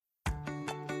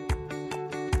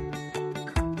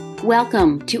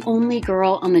Welcome to Only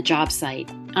Girl on the Job Site.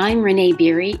 I'm Renee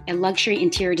Beery, a luxury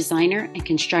interior designer and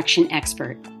construction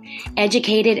expert.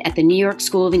 Educated at the New York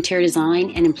School of Interior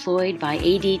Design and employed by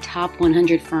AD Top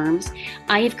 100 firms,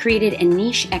 I have created a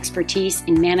niche expertise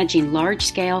in managing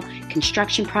large-scale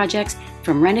construction projects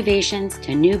from renovations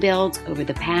to new builds over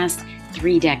the past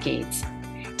 3 decades.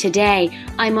 Today,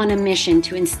 I'm on a mission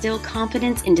to instill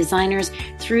confidence in designers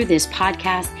through this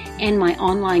podcast and my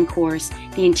online course,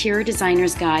 The Interior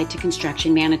Designer's Guide to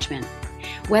Construction Management.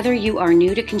 Whether you are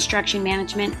new to construction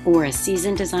management or a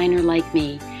seasoned designer like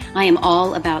me, I am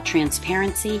all about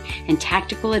transparency and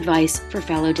tactical advice for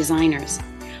fellow designers.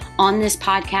 On this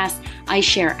podcast, I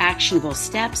share actionable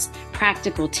steps,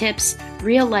 practical tips,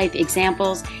 real-life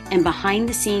examples, and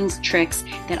behind-the-scenes tricks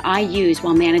that I use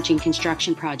while managing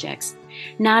construction projects.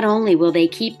 Not only will they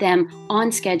keep them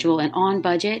on schedule and on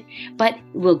budget, but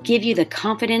will give you the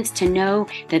confidence to know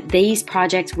that these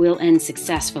projects will end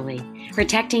successfully,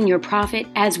 protecting your profit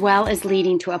as well as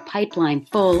leading to a pipeline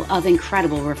full of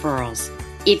incredible referrals.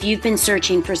 If you've been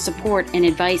searching for support and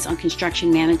advice on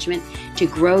construction management to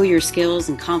grow your skills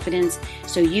and confidence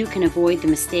so you can avoid the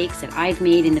mistakes that I've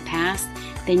made in the past,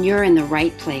 then you're in the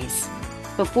right place.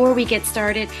 Before we get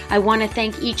started, I want to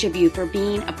thank each of you for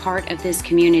being a part of this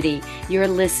community. Your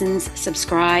listens,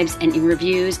 subscribes, and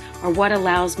reviews are what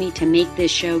allows me to make this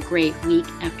show great week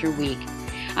after week.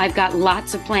 I've got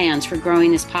lots of plans for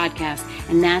growing this podcast,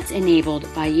 and that's enabled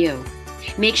by you.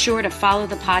 Make sure to follow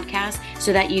the podcast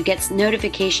so that you get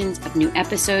notifications of new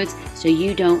episodes so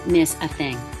you don't miss a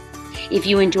thing. If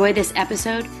you enjoy this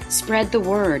episode, spread the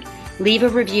word. Leave a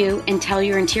review and tell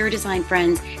your interior design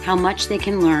friends how much they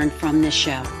can learn from this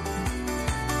show.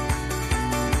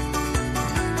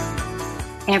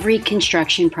 Every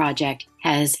construction project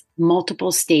has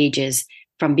multiple stages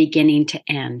from beginning to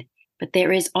end, but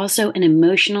there is also an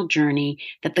emotional journey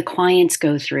that the clients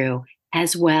go through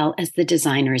as well as the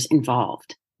designers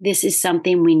involved. This is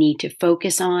something we need to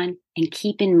focus on and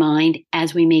keep in mind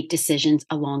as we make decisions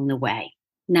along the way,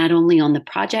 not only on the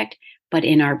project, but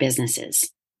in our businesses.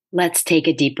 Let's take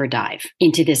a deeper dive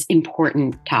into this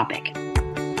important topic.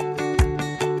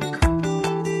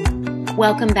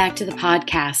 Welcome back to the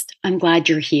podcast. I'm glad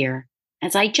you're here.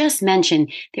 As I just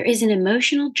mentioned, there is an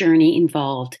emotional journey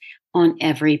involved on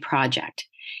every project.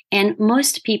 And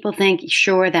most people think,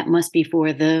 sure, that must be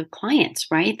for the clients,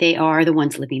 right? They are the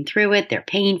ones living through it. They're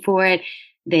paying for it.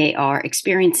 They are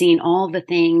experiencing all the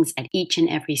things at each and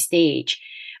every stage.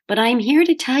 But I'm here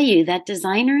to tell you that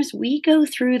designers, we go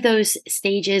through those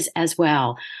stages as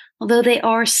well, although they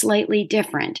are slightly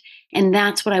different. And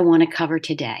that's what I want to cover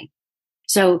today.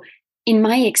 So in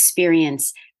my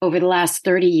experience over the last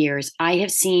 30 years, I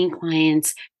have seen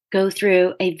clients go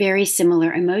through a very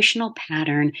similar emotional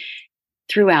pattern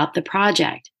throughout the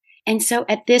project. And so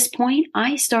at this point,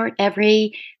 I start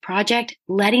every project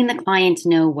letting the clients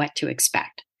know what to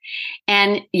expect.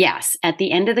 And yes, at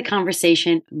the end of the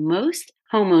conversation, most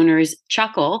homeowners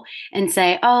chuckle and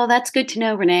say, "Oh, that's good to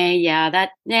know, Renee.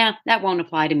 That won't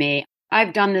apply to me.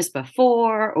 I've done this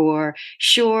before," or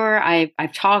 "Sure,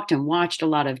 I've talked and watched a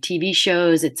lot of TV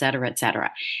shows, et cetera, et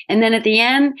cetera." And then at the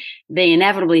end, they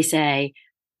inevitably say,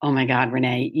 "Oh my God,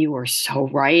 Renee, you were so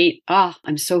right. Oh,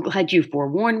 I'm so glad you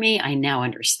forewarned me. I now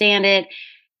understand it."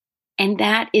 And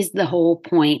that is the whole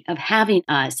point of having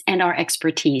us and our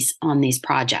expertise on these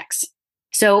projects.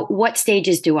 So what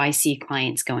stages do I see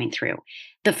clients going through?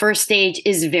 The first stage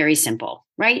is very simple,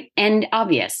 right? And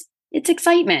obvious. It's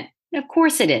excitement. Of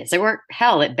course it is. Or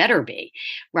hell, it better be,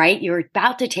 right? You're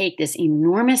about to take this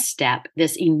enormous step,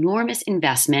 this enormous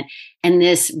investment, and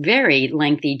this very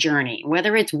lengthy journey.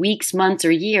 Whether it's weeks, months,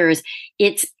 or years,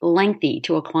 it's lengthy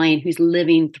to a client who's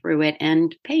living through it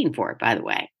and paying for it, by the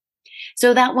way.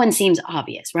 So that one seems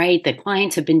obvious, right? The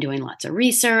clients have been doing lots of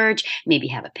research, maybe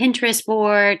have a Pinterest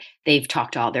board, they've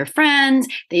talked to all their friends,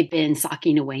 they've been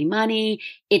socking away money.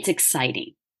 It's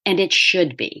exciting, and it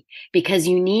should be, because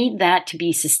you need that to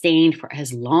be sustained for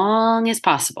as long as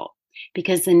possible,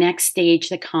 because the next stage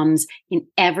that comes in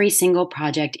every single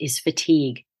project is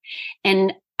fatigue.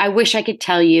 And I wish I could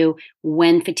tell you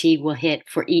when fatigue will hit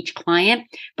for each client,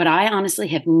 but I honestly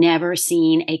have never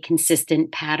seen a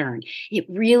consistent pattern. It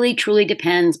really truly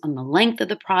depends on the length of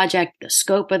the project, the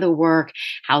scope of the work,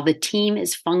 how the team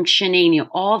is functioning,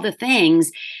 all the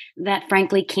things that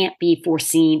frankly can't be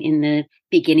foreseen in the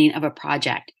beginning of a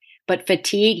project. But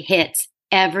fatigue hits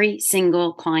every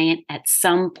single client at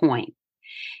some point.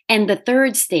 And the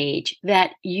third stage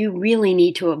that you really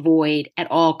need to avoid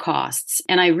at all costs,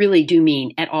 and I really do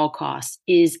mean at all costs,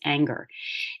 is anger.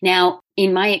 Now,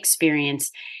 in my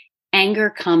experience, anger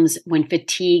comes when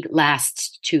fatigue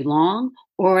lasts too long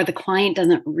or the client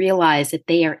doesn't realize that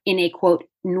they are in a quote,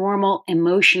 normal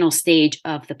emotional stage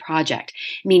of the project,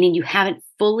 meaning you haven't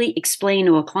fully explained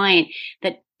to a client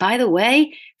that, by the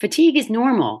way, fatigue is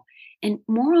normal. And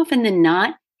more often than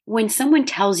not, when someone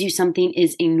tells you something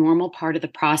is a normal part of the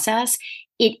process,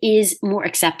 it is more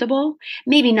acceptable,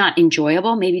 maybe not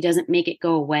enjoyable, maybe doesn't make it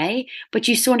go away, but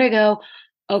you sort of go,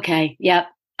 okay, yep,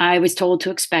 I was told to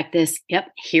expect this.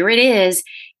 Yep, here it is.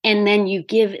 And then you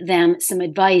give them some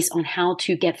advice on how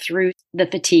to get through the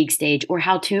fatigue stage or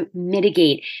how to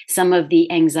mitigate some of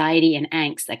the anxiety and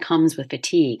angst that comes with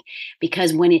fatigue.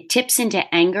 Because when it tips into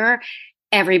anger,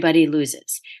 everybody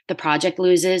loses. The project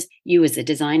loses, you as a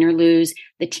designer lose,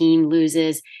 the team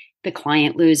loses, the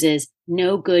client loses.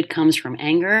 No good comes from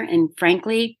anger. And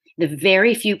frankly, the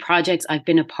very few projects I've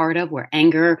been a part of where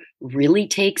anger really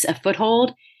takes a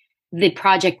foothold, the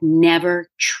project never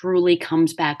truly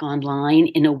comes back online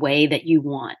in a way that you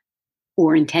want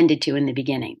or intended to in the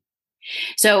beginning.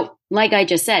 So, like I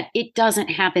just said, it doesn't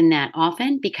happen that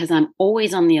often because I'm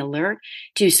always on the alert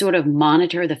to sort of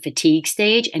monitor the fatigue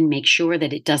stage and make sure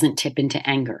that it doesn't tip into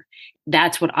anger.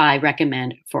 That's what I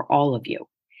recommend for all of you.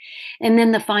 And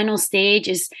then the final stage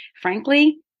is,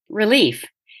 frankly, relief.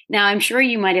 Now, I'm sure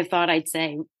you might have thought I'd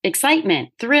say excitement,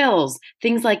 thrills,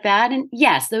 things like that. And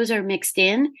yes, those are mixed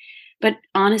in. But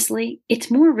honestly, it's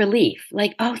more relief.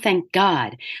 Like, oh, thank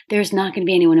God there's not going to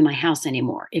be anyone in my house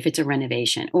anymore if it's a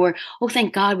renovation. Or, oh,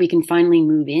 thank God we can finally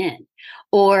move in.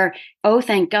 Or, oh,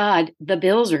 thank God the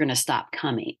bills are going to stop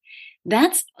coming.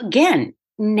 That's, again,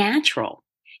 natural.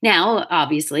 Now,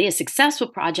 obviously, a successful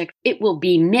project, it will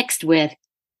be mixed with,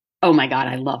 oh my God,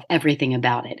 I love everything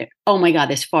about it. Oh my God,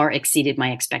 this far exceeded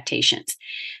my expectations.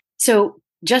 So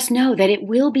just know that it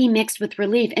will be mixed with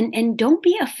relief, and don't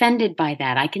be offended by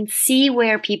that. I can see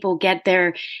where people get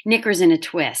their knickers in a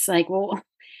twist. Like, well,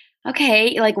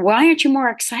 okay, like, why aren't you more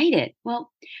excited?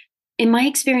 Well, in my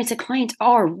experience, the clients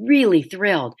are really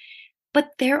thrilled, but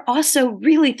they're also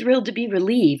really thrilled to be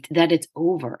relieved that it's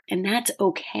over, and that's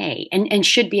okay and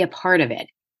should be a part of it.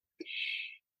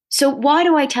 So why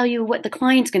do I tell you what the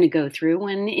client's going to go through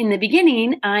when in the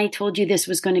beginning I told you this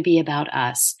was going to be about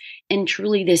us? And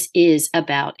truly this is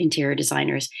about interior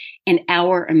designers and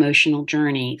our emotional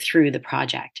journey through the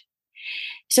project.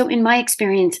 So in my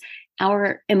experience,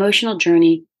 our emotional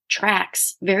journey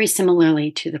tracks very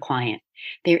similarly to the client.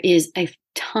 There is a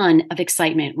ton of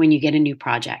excitement when you get a new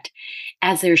project,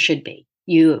 as there should be.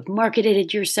 You have marketed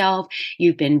it yourself.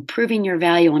 You've been proving your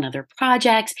value on other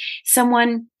projects.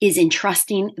 Someone is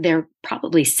entrusting their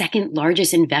probably second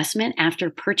largest investment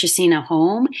after purchasing a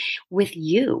home with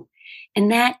you.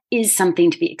 And that is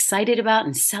something to be excited about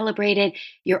and celebrated.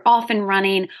 You're off and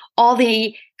running. All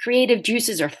the creative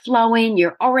juices are flowing.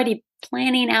 You're already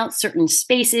planning out certain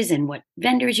spaces and what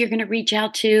vendors you're going to reach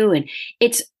out to. And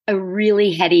it's a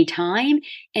really heady time,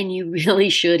 and you really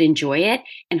should enjoy it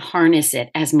and harness it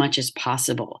as much as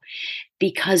possible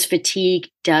because fatigue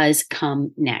does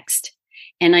come next.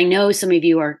 And I know some of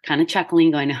you are kind of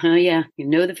chuckling, going, oh yeah, you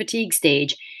know the fatigue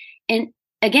stage. And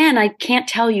again, I can't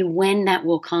tell you when that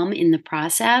will come in the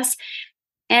process.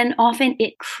 And often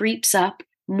it creeps up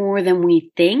more than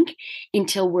we think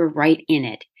until we're right in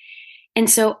it. And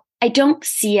so I don't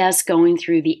see us going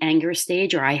through the anger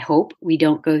stage, or I hope we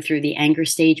don't go through the anger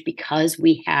stage because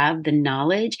we have the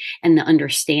knowledge and the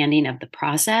understanding of the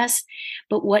process.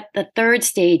 But what the third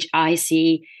stage I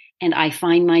see and I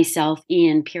find myself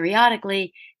in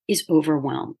periodically is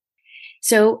overwhelm.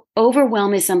 So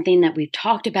overwhelm is something that we've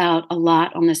talked about a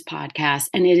lot on this podcast,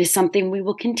 and it is something we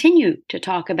will continue to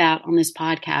talk about on this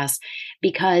podcast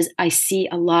because I see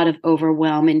a lot of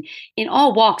overwhelm in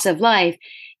all walks of life.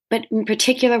 But in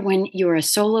particular, when you're a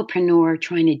solopreneur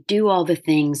trying to do all the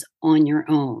things on your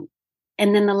own.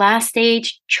 And then the last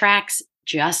stage tracks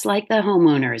just like the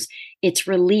homeowners. It's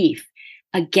relief,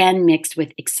 again, mixed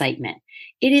with excitement.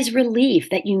 It is relief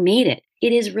that you made it.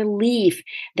 It is relief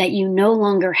that you no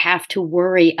longer have to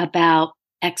worry about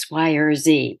X, Y, or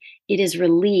Z. It is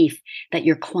relief that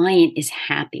your client is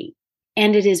happy.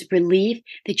 And it is relief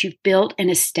that you've built and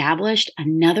established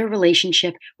another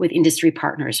relationship with industry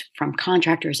partners, from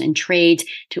contractors and trades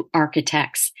to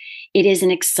architects. It is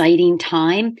an exciting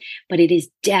time, but it is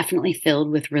definitely filled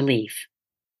with relief.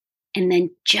 And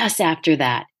then just after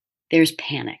that, there's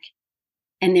panic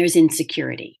and there's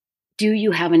insecurity. Do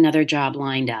you have another job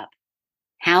lined up?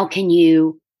 How can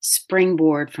you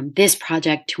springboard from this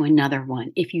project to another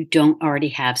one if you don't already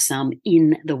have some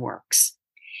in the works?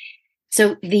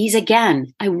 So these,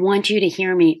 again, I want you to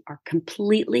hear me, are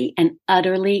completely and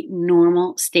utterly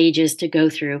normal stages to go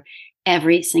through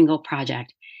every single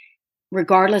project,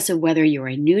 regardless of whether you're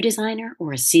a new designer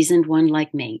or a seasoned one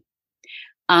like me.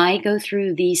 I go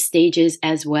through these stages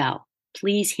as well.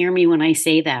 Please hear me when I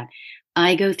say that.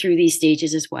 I go through these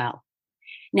stages as well.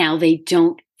 Now, they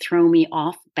don't throw me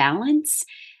off balance.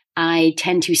 I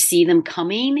tend to see them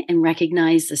coming and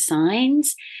recognize the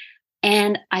signs,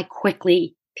 and I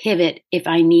quickly pivot if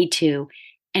I need to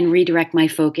and redirect my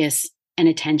focus and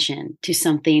attention to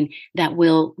something that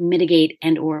will mitigate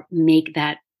and or make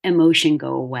that emotion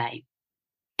go away.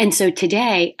 And so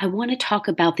today I want to talk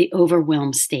about the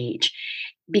overwhelm stage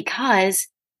because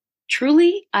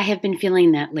truly I have been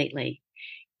feeling that lately.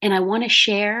 And I want to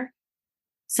share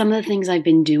some of the things I've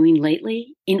been doing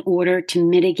lately in order to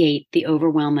mitigate the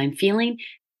overwhelm I'm feeling.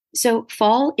 So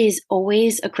fall is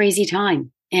always a crazy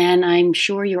time. And I'm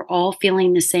sure you're all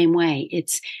feeling the same way.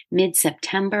 It's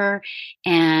mid-September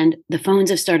and the phones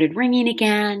have started ringing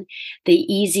again. The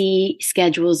easy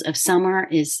schedules of summer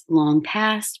is long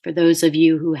past. For those of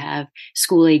you who have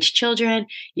school-age children,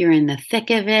 you're in the thick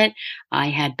of it. I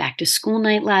had back to school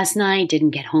night last night,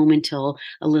 didn't get home until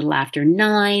a little after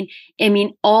 9. I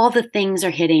mean, all the things are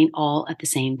hitting all at the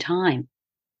same time.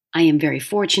 I am very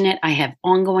fortunate. I have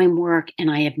ongoing work and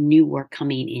I have new work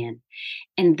coming in.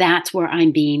 And that's where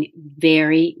I'm being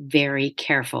very, very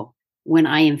careful when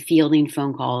I am fielding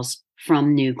phone calls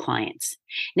from new clients.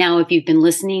 Now, if you've been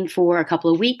listening for a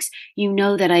couple of weeks, you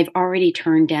know that I've already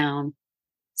turned down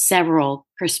several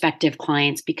prospective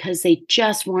clients because they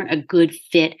just weren't a good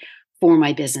fit for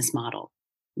my business model.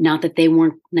 Not that they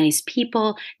weren't nice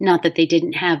people, not that they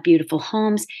didn't have beautiful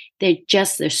homes. They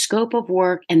just, their scope of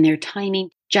work and their timing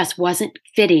just wasn't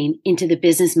fitting into the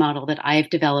business model that I've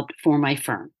developed for my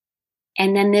firm.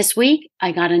 And then this week,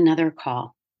 I got another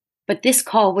call. But this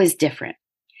call was different.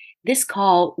 This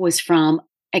call was from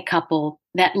a couple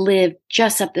that lived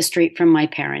just up the street from my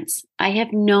parents. I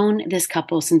have known this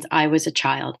couple since I was a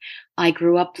child. I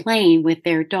grew up playing with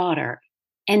their daughter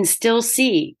and still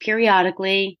see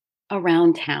periodically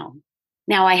around town.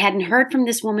 Now, I hadn't heard from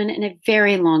this woman in a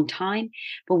very long time,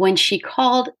 but when she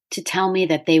called to tell me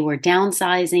that they were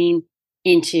downsizing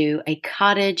into a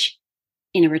cottage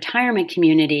in a retirement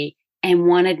community and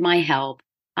wanted my help,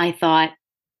 I thought,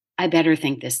 I better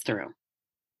think this through.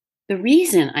 The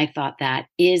reason I thought that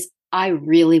is I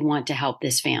really want to help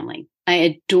this family. I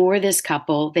adore this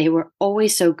couple. They were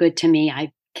always so good to me.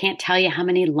 I can't tell you how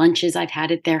many lunches I've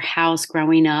had at their house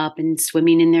growing up and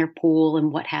swimming in their pool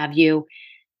and what have you.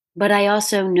 But I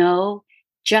also know,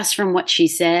 just from what she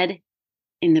said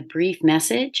in the brief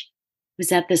message, was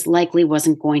that this likely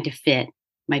wasn't going to fit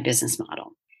my business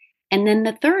model. And then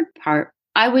the third part,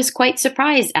 I was quite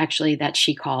surprised actually that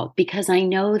she called because I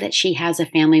know that she has a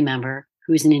family member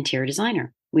who's an interior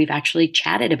designer. We've actually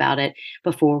chatted about it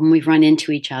before when we've run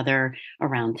into each other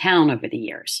around town over the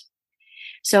years.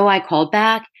 So I called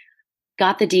back,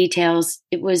 got the details.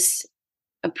 It was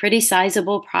a pretty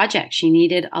sizable project. She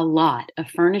needed a lot of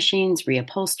furnishings,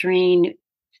 reupholstering,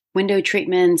 window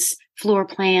treatments, floor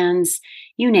plans,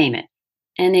 you name it.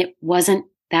 And it wasn't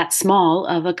that small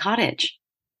of a cottage,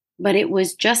 but it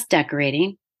was just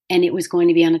decorating and it was going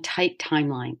to be on a tight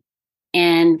timeline.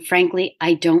 And frankly,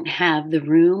 I don't have the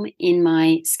room in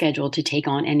my schedule to take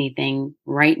on anything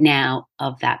right now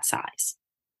of that size.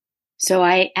 So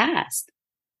I asked,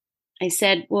 I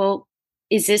said, well,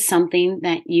 is this something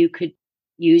that you could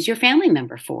use your family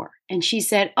member for? And she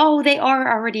said, oh, they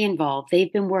are already involved.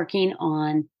 They've been working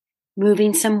on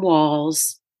moving some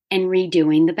walls and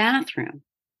redoing the bathroom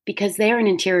because they're an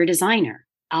interior designer.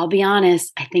 I'll be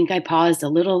honest, I think I paused a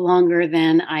little longer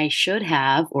than I should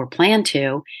have or planned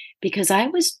to because I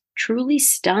was truly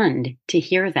stunned to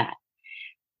hear that.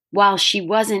 While she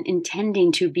wasn't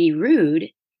intending to be rude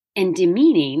and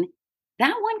demeaning,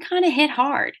 that one kind of hit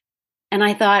hard. And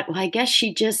I thought, well, I guess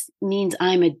she just means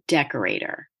I'm a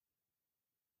decorator.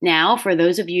 Now, for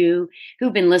those of you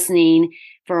who've been listening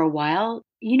for a while,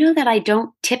 you know that I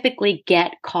don't typically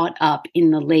get caught up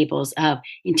in the labels of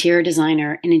interior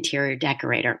designer and interior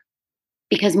decorator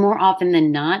because more often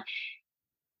than not,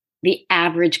 the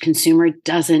average consumer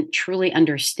doesn't truly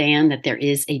understand that there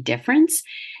is a difference.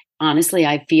 Honestly,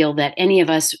 I feel that any of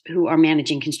us who are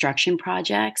managing construction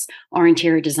projects are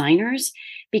interior designers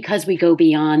because we go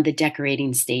beyond the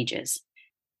decorating stages.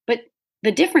 But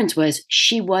the difference was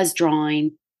she was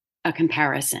drawing a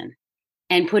comparison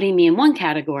and putting me in one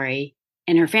category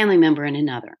and her family member in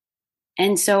another.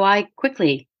 And so I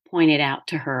quickly pointed out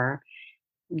to her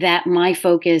that my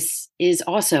focus is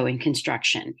also in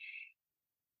construction.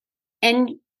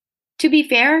 And to be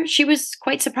fair, she was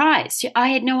quite surprised. I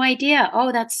had no idea.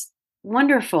 Oh, that's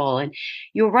wonderful. And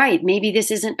you're right. Maybe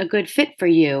this isn't a good fit for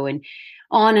you. And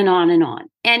on and on and on.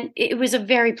 And it was a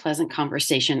very pleasant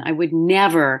conversation. I would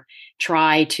never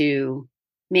try to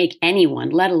make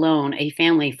anyone, let alone a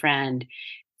family friend,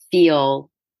 feel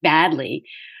badly.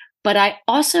 But I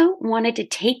also wanted to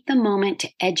take the moment to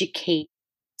educate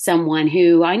someone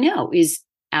who I know is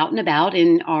out and about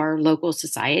in our local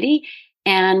society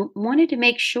and wanted to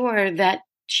make sure that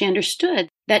she understood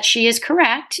that she is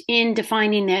correct in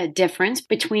defining the difference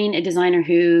between a designer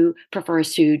who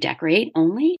prefers to decorate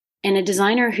only and a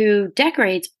designer who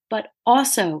decorates but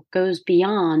also goes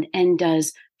beyond and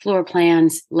does floor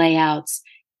plans, layouts,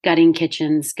 gutting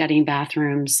kitchens, gutting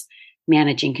bathrooms,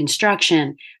 managing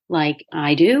construction like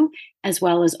I do, as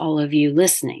well as all of you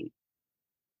listening.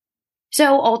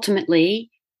 So ultimately,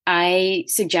 I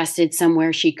suggested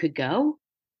somewhere she could go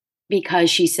because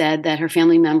she said that her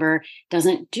family member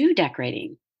doesn't do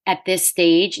decorating. At this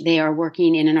stage, they are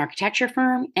working in an architecture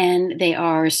firm and they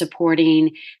are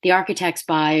supporting the architects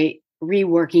by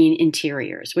reworking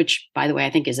interiors, which, by the way,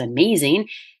 I think is amazing.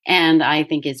 And I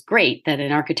think it's great that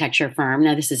an architecture firm,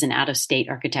 now this is an out-of-state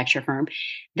architecture firm,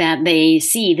 that they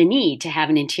see the need to have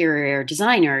an interior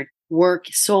designer work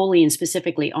solely and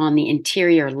specifically on the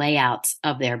interior layouts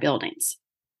of their buildings.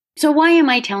 So why am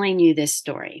I telling you this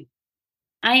story?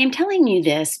 I am telling you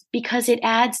this because it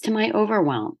adds to my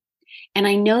overwhelm. And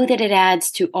I know that it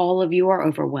adds to all of your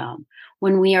overwhelm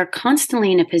when we are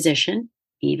constantly in a position,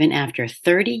 even after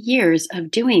 30 years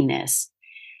of doing this,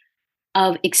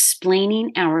 of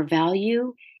explaining our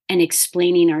value and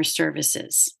explaining our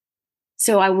services.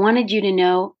 So I wanted you to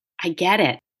know I get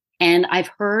it. And I've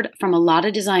heard from a lot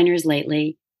of designers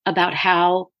lately about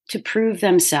how to prove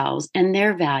themselves and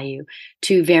their value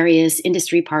to various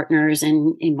industry partners,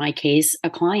 and in my case, a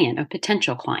client, a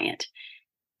potential client.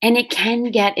 And it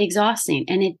can get exhausting,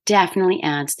 and it definitely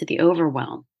adds to the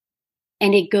overwhelm.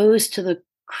 And it goes to the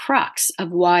crux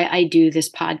of why I do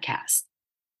this podcast.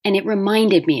 And it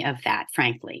reminded me of that,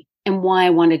 frankly, and why I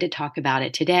wanted to talk about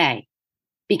it today.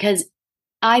 Because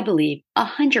I believe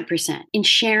 100% in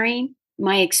sharing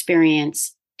my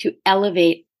experience to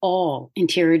elevate all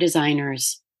interior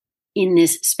designers in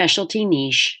this specialty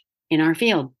niche in our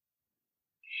field.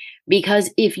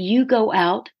 Because if you go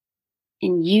out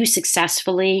and you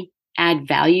successfully add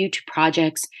value to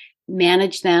projects,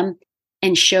 manage them,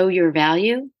 and show your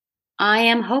value, I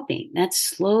am hoping that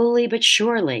slowly but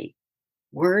surely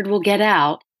word will get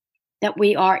out that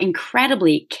we are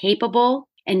incredibly capable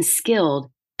and skilled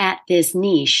at this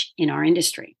niche in our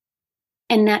industry,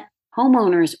 and that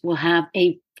homeowners will have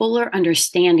a fuller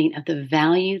understanding of the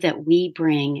value that we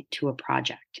bring to a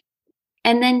project.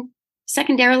 And then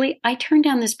secondarily, I turned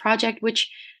down this project, which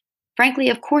frankly,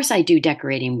 of course I do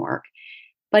decorating work,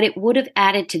 but it would have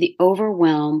added to the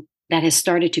overwhelm that has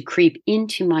started to creep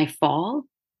into my fall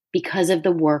because of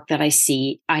the work that I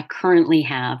see I currently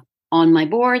have on my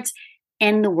boards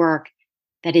and the work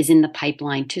that is in the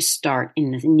pipeline to start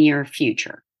in the near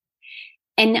future.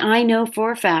 And I know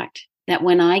for a fact that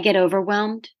when I get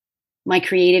overwhelmed, my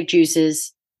creative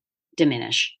juices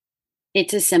diminish.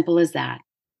 It's as simple as that.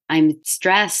 I'm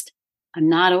stressed. I'm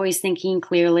not always thinking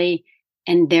clearly,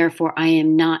 and therefore I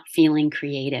am not feeling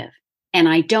creative. And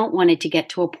I don't want it to get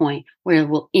to a point where it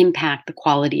will impact the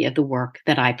quality of the work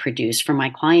that I produce for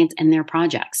my clients and their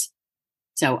projects.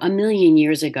 So 1,000,000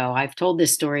 years ago, I've told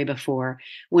this story before,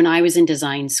 when I was in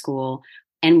design school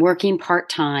and working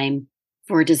part-time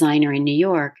for a designer in New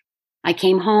York, I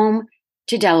came home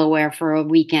to Delaware for a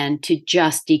weekend to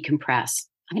just decompress.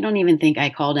 I don't even think I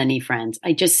called any friends.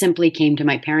 I just simply came to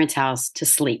my parents' house to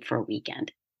sleep for a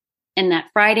weekend. And that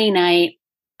Friday night,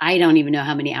 I don't even know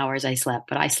how many hours I slept,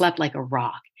 but I slept like a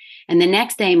rock. And the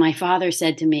next day, my father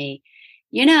said to me,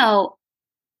 how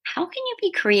can you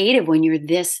be creative when you're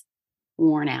this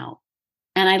worn out?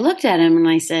 And I looked at him and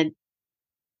I said,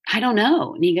 I don't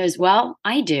know. And he goes, well,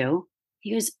 I do.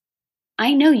 He goes,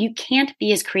 I know you can't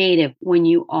be as creative when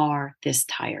you are this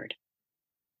tired.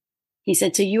 He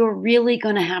said, so you're really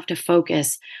going to have to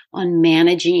focus on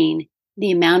managing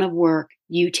the amount of work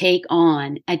you take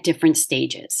on at different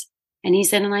stages. And he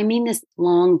said, and I mean this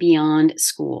long beyond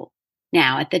school.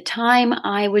 Now, at the time,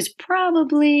 I was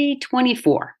probably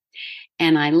 24.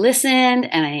 And I listened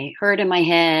and I heard in my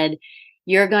head,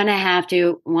 you're going to have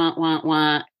to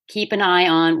keep an eye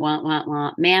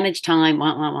on, manage time,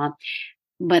 want.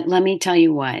 But let me tell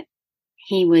you what,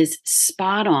 he was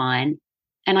spot on.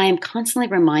 And I am constantly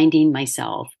reminding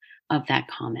myself of that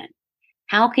comment.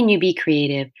 How can you be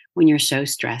creative when you're so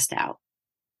stressed out?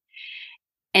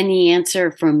 And the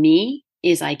answer for me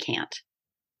is I can't.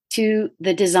 To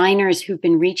the designers who've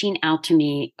been reaching out to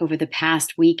me over the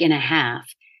past week and a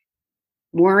half,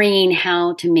 worrying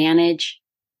how to manage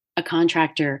a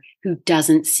contractor who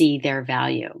doesn't see their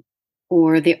value,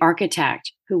 or the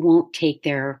architect who won't take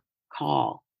their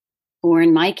call, or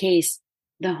in my case,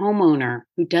 the homeowner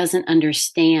who doesn't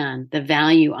understand the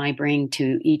value I bring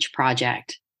to each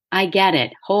project. I get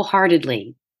it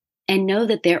wholeheartedly, and know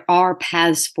that there are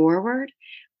paths forward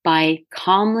by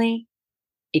calmly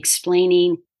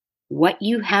explaining what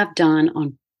you have done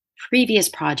on previous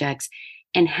projects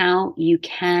and how you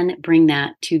can bring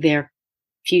that to their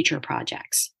future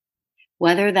projects.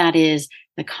 Whether that is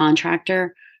the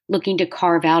contractor looking to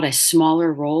carve out a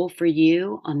smaller role for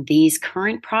you on these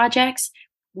current projects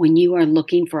when you are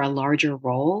looking for a larger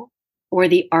role, or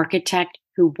the architect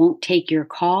who won't take your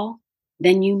call,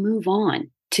 then you move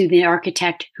on to the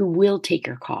architect who will take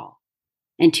your call.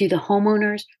 And to the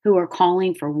homeowners who are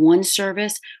calling for one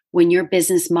service when your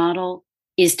business model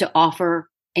is to offer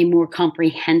a more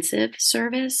comprehensive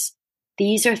service,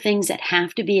 these are things that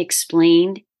have to be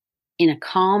explained in a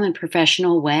calm and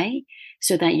professional way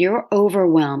so that your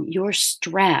overwhelm, your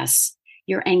stress,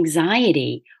 your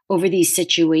anxiety over these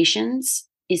situations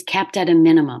is kept at a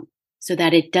minimum so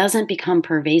that it doesn't become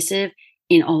pervasive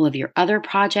in all of your other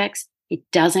projects. It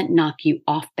doesn't knock you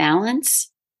off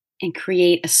balance and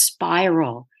create a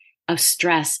spiral of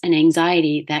stress and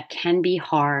anxiety that can be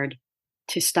hard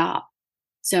to stop.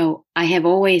 So I have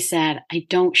always said, I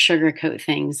don't sugarcoat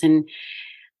things. And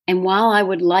while I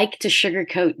would like to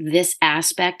sugarcoat this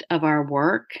aspect of our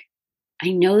work,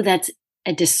 I know that's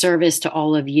a disservice to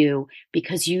all of you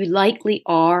because you likely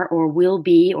are or will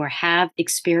be or have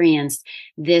experienced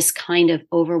this kind of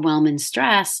overwhelm and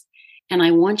stress. And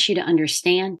I want you to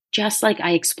understand, just like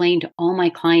I explained to all my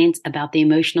clients about the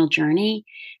emotional journey,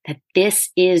 that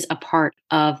this is a part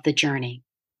of the journey.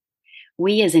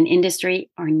 We as an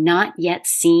industry are not yet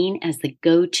seen as the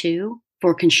go-to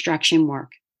for construction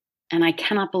work. And I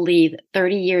cannot believe that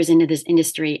 30 years into this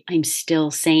industry, I'm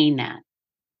still saying that.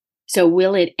 So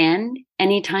will it end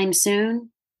anytime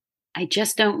soon? I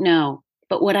just don't know.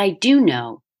 But what I do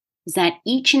know is that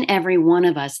each and every one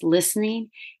of us listening,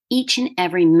 each and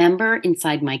every member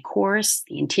inside my course,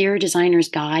 the Interior Designer's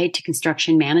Guide to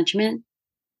Construction Management,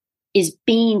 is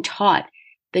being taught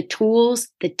the tools,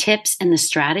 the tips, and the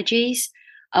strategies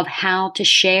of how to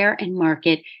share and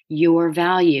market your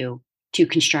value to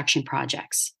construction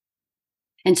projects.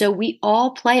 And so we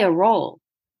all play a role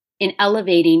in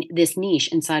elevating this niche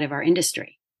inside of our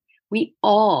industry. We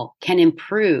all can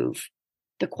improve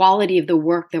the quality of the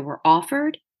work that we're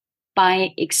offered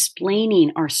by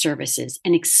explaining our services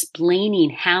and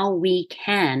explaining how we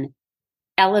can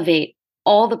elevate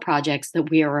all the projects that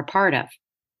we are a part of.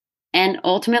 And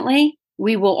ultimately,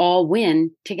 we will all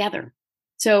win together.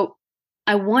 So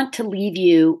I want to leave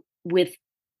you with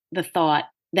the thought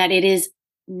that it is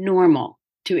normal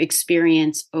to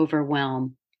experience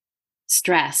overwhelm,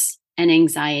 stress, and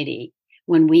anxiety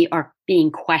when we are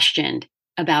being questioned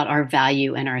about our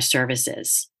value and our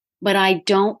services. But I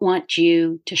don't want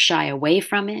you to shy away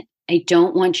from it. I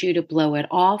don't want you to blow it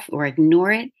off or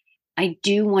ignore it. I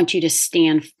do want you to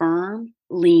stand firm,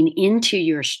 lean into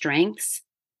your strengths,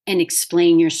 and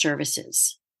explain your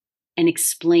services, and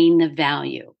explain the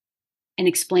value, and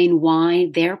explain why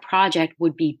their project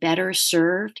would be better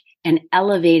served and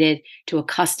elevated to a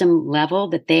custom level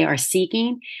that they are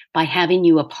seeking by having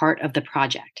you a part of the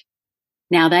project.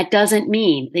 Now, that doesn't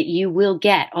mean that you will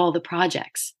get all the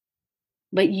projects,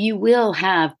 but you will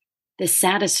have the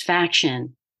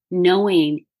satisfaction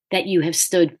knowing that you have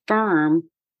stood firm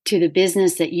to the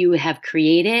business that you have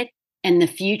created and the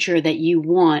future that you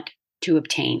want to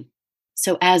obtain.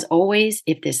 So as always,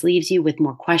 if this leaves you with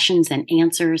more questions than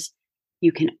answers,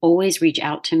 you can always reach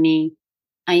out to me.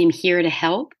 I am here to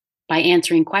help by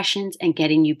answering questions and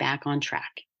getting you back on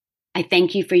track. I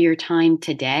thank you for your time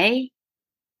today.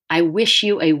 I wish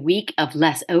you a week of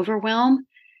less overwhelm,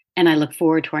 and I look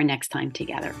forward to our next time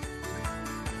together.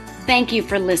 Thank you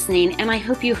for listening, and I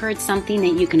hope you heard something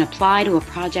that you can apply to a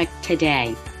project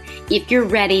today. If you're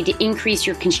ready to increase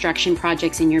your construction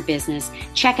projects in your business,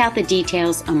 check out the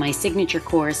details on my signature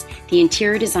course, The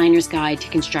Interior Designer's Guide to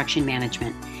Construction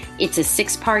Management. It's a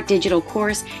 6-part digital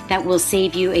course that will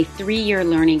save you a 3-year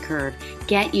learning curve,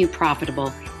 get you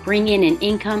profitable, bring in an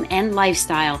income and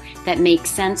lifestyle that makes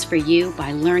sense for you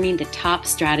by learning the top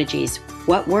strategies,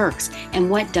 what works and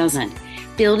what doesn't,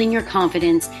 building your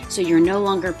confidence so you're no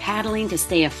longer paddling to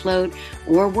stay afloat,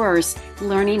 or worse,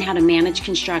 learning how to manage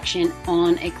construction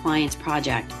on a client's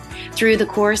project. Through the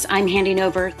course, I'm handing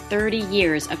over 30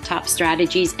 years of top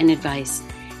strategies and advice.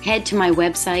 Head to my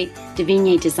website,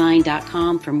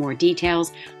 devignedesign.com, for more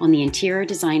details on the Interior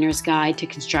Designer's Guide to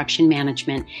Construction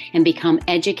Management and become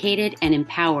educated and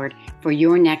empowered for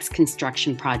your next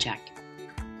construction project.